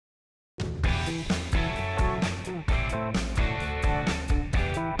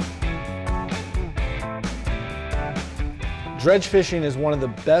Dredge fishing is one of the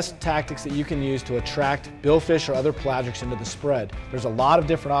best tactics that you can use to attract billfish or other pelagics into the spread. There's a lot of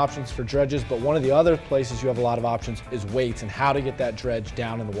different options for dredges, but one of the other places you have a lot of options is weights and how to get that dredge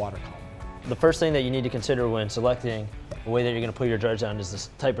down in the water column. The first thing that you need to consider when selecting the way that you're going to put your dredge down is this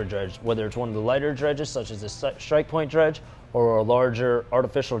type of dredge, whether it's one of the lighter dredges such as this strike point dredge or a larger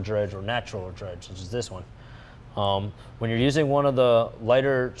artificial dredge or natural dredge such as this one. When you're using one of the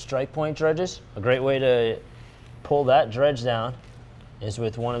lighter strike point dredges, a great way to pull that dredge down is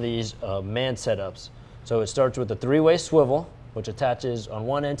with one of these manned setups. So it starts with a three-way swivel, which attaches on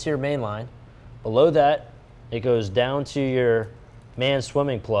one end to your main line. Below that, it goes down to your manned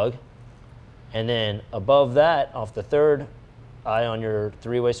swimming plug. And then above that, off the third eye on your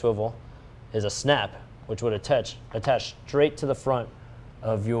three-way swivel, is a snap, which would attach straight to the front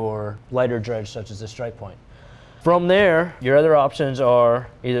of your lighter dredge, such as the strike point. From there, your other options are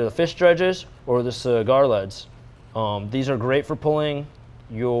either the fish dredges or the cigar leads. These are great for pulling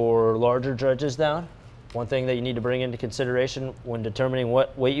your larger dredges down. One thing that you need to bring into consideration when determining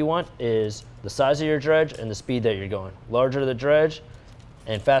what weight you want is the size of your dredge and the speed that you're going. Larger the dredge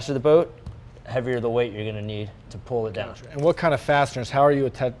and faster the boat, heavier the weight you're going to need to pull it down. And what kind of fasteners, how are you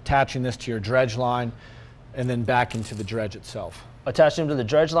attaching this to your dredge line and then back into the dredge itself? Attaching them to the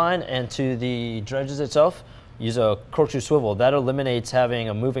dredge line and to the dredges itself, use a corkscrew swivel. That eliminates having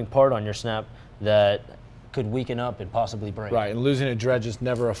a moving part on your snap that could weaken up and possibly break. Right, and losing a dredge is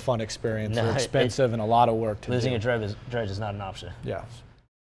never a fun experience. No, they're expensive and a lot of work to do. Losing a dredge is not an option. Yeah.